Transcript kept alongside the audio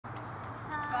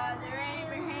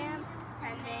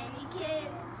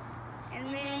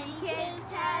and many kids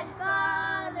had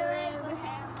Father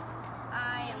Abraham.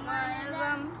 I am one of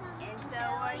them, and so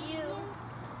are you.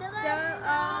 So let's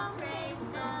all praise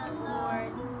the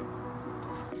Lord.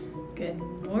 Good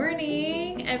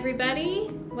morning, everybody.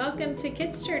 Welcome to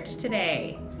Kids Church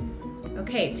today.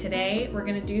 Okay, today we're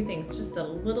going to do things just a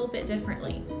little bit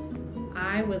differently.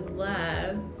 I would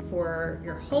love for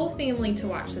your whole family to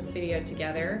watch this video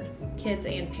together, kids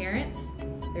and parents.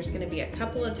 There's going to be a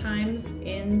couple of times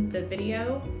in the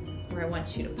video where I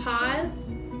want you to pause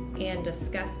and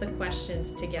discuss the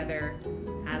questions together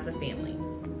as a family.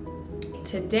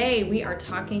 Today we are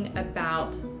talking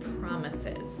about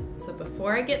promises. So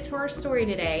before I get to our story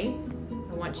today,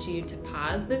 I want you to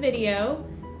pause the video,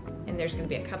 and there's going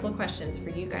to be a couple of questions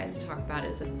for you guys to talk about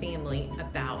as a family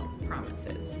about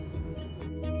promises.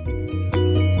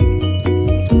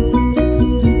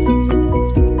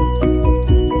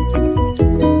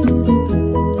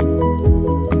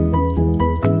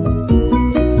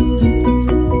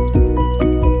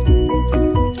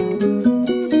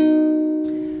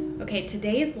 Okay,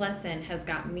 today's lesson has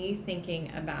got me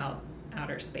thinking about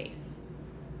outer space.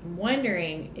 I'm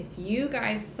wondering if you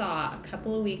guys saw a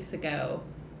couple of weeks ago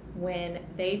when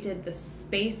they did the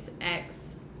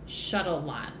SpaceX shuttle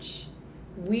launch.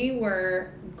 We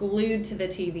were glued to the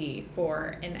TV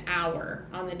for an hour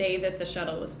on the day that the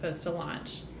shuttle was supposed to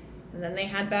launch. And then they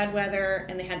had bad weather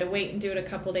and they had to wait and do it a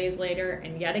couple days later.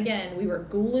 And yet again, we were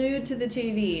glued to the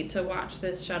TV to watch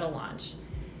this shuttle launch.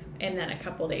 And then a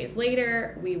couple days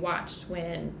later, we watched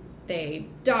when they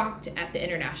docked at the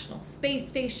International Space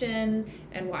Station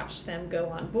and watched them go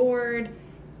on board.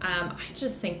 I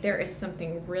just think there is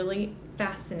something really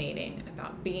fascinating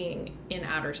about being in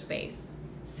outer space.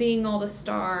 Seeing all the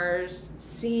stars,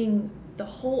 seeing the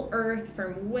whole Earth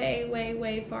from way, way,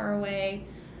 way far away.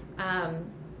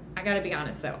 I gotta be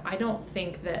honest though, I don't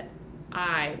think that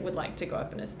I would like to go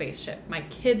up in a spaceship. My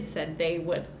kids said they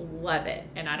would love it.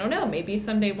 And I don't know, maybe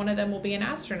someday one of them will be an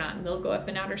astronaut and they'll go up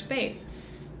in outer space.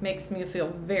 Makes me feel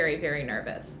very, very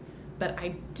nervous. But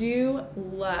I do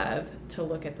love to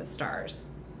look at the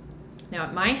stars. Now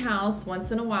at my house, once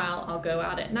in a while, I'll go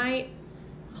out at night,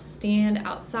 I'll stand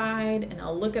outside and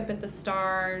I'll look up at the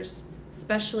stars,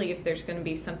 especially if there's gonna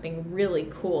be something really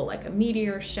cool, like a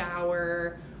meteor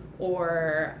shower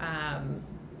or,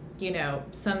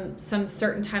 some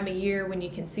certain time of year when you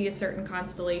can see a certain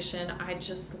constellation. I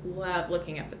just love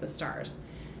looking up at the stars.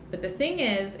 But the thing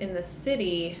is, in the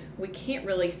city, we can't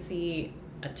really see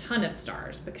a ton of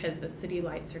stars because the city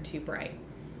lights are too bright.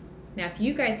 Now, if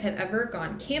you guys have ever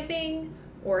gone camping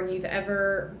or you've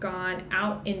ever gone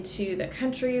out into the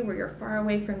country where you're far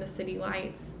away from the city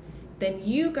lights, then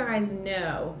you guys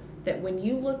know that when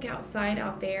you look outside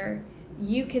out there,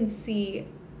 you can see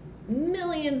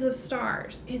millions of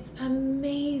stars. It's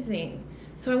amazing.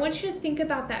 So I want you to think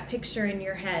about that picture in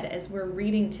your head as we're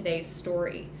reading today's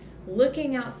story.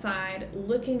 Looking outside,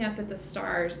 looking up at the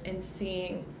stars and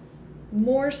seeing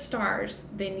more stars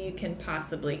than you can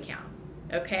possibly count.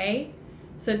 Okay?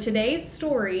 So today's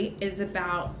story is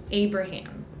about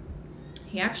Abraham.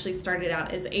 He actually started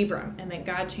out as Abram, and then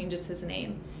God changes his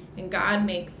name, and God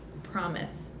makes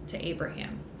promise to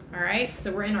Abraham. All right?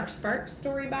 So we're in our Spark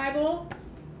Story Bible.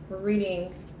 We're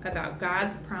reading about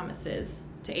God's promises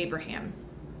to Abraham.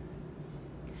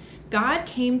 God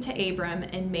came to Abram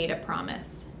and made a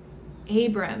promise.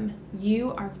 Abram,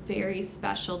 you are very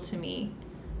special to me.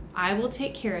 I will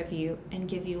take care of you and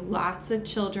give you lots of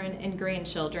children and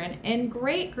grandchildren and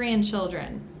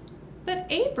great-grandchildren. But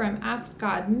Abram asked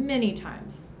God many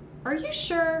times, "Are you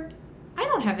sure? I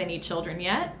don't have any children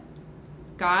yet."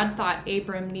 God thought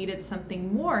Abram needed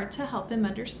something more to help him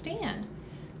understand.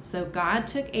 So God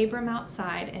took Abram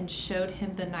outside and showed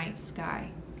him the night sky.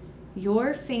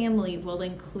 Your family will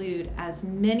include as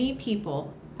many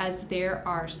people as there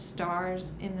are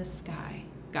stars in the sky,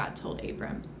 God told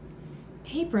Abram.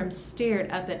 Abram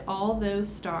stared up at all those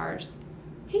stars.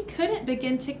 He couldn't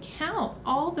begin to count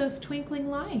all those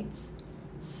twinkling lights.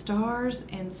 Stars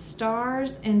and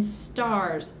stars and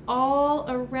stars all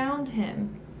around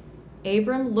him.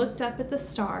 Abram looked up at the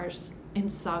stars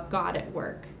and saw God at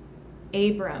work.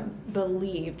 Abram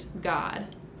believed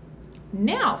God.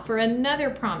 "Now for another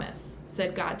promise,"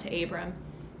 said God to Abram.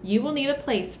 "You will need a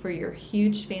place for your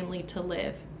huge family to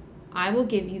live. I will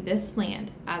give you this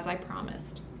land as I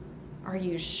promised." "Are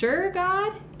you sure,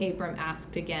 God?" Abram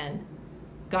asked again.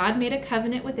 God made a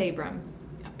covenant with Abram,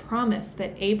 a promise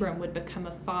that Abram would become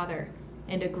a father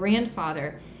and a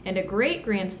grandfather and a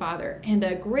great-grandfather and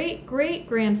a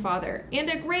great-great-grandfather and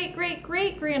a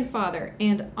great-great-great-grandfather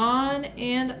and on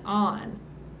and on.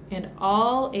 and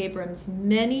all Abram's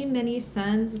many, many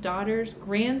sons, daughters,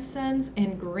 grandsons,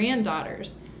 and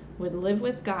granddaughters would live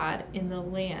with God in the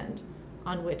land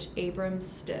on which Abram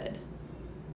stood.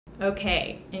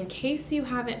 Okay, in case you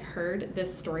haven't heard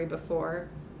this story before,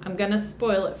 I'm going to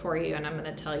spoil it for you and I'm going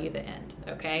to tell you the end,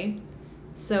 okay?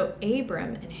 So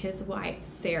Abram and his wife,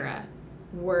 Sarah,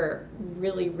 were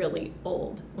really, really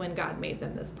old when God made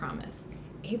them this promise.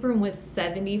 Abram was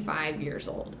 75 years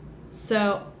old.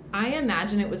 So I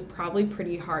imagine it was probably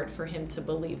pretty hard for him to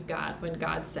believe God when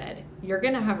God said, you're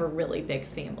going to have a really big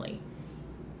family.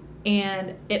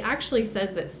 And it actually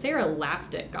says that Sarah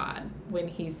laughed at God when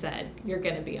he said, you're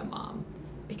going to be a mom,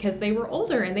 because they were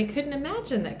older and they couldn't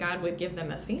imagine that God would give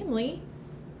them a family.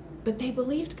 But they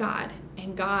believed God,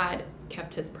 and God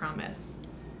kept his promise.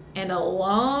 And a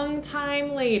long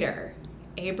time later,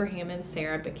 Abraham and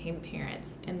Sarah became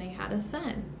parents, and they had a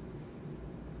son.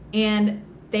 And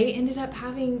they ended up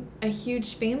having a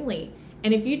huge family.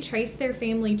 And if you trace their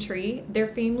family tree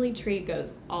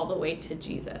goes all the way to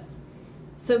Jesus.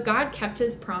 So God kept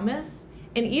his promise,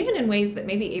 and even in ways that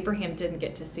maybe Abraham didn't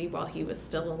get to see while he was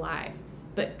still alive.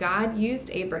 But God used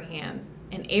Abraham,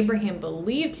 and Abraham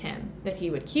believed him that he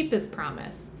would keep his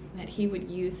promise, and that he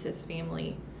would use his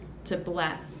family to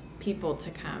bless people to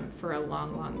come for a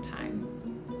long, long time.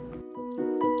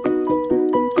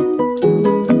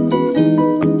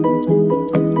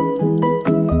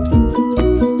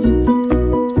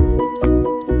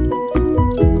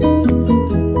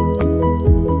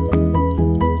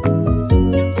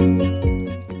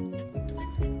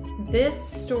 This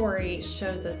story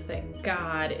shows us that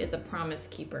God is a promise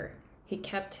keeper. He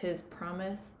kept his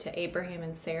promise to Abraham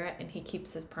and Sarah, and he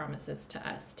keeps his promises to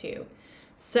us too.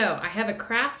 So I have a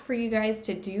craft for you guys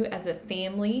to do as a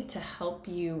family to help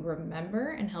you remember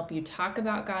and help you talk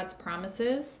about God's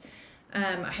promises.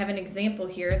 I have an example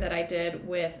here that I did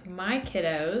with my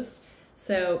kiddos.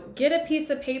 So get a piece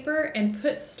of paper and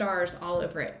put stars all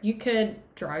over it. You could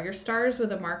draw your stars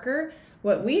with a marker.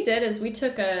 What we did is we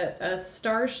took a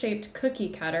star-shaped cookie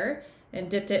cutter and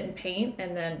dipped it in paint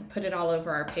and then put it all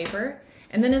over our paper.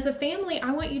 And then as a family, I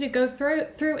want you to go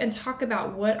through and talk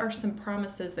about what are some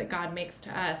promises that God makes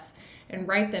to us and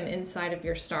write them inside of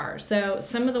your stars. So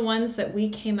some of the ones that we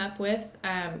came up with,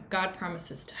 God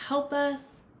promises to help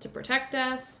us, to protect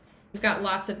us. We've got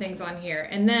lots of things on here.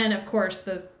 And then, of course,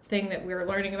 the thing that we're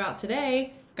learning about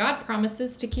today, God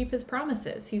promises to keep his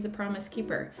promises. He's a promise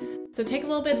keeper. So take a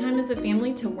little bit of time as a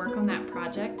family to work on that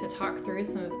project, to talk through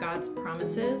some of God's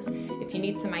promises. If you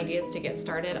need some ideas to get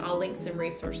started, I'll link some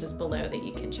resources below that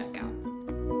you can check out.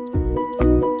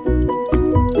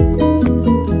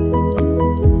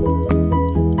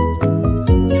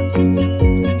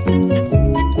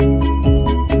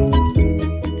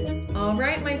 All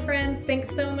right, my friends,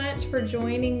 thanks so much for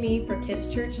joining me for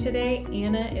Kids Church today.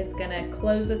 Anna is going to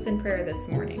close us in prayer this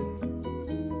morning.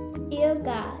 Dear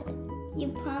God, you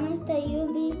promised that you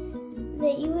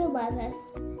will love us.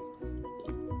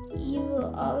 You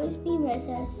will always be with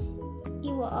us.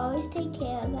 You will always take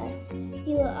care of us.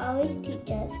 You will always teach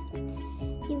us.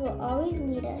 You will always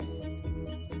lead us.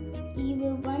 You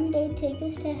will one day take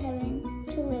us to heaven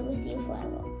to live with you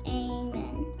forever.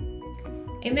 Amen.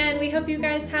 Amen. We hope you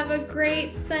guys have a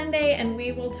great Sunday, and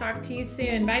we will talk to you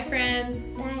soon. Bye,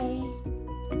 friends. Bye.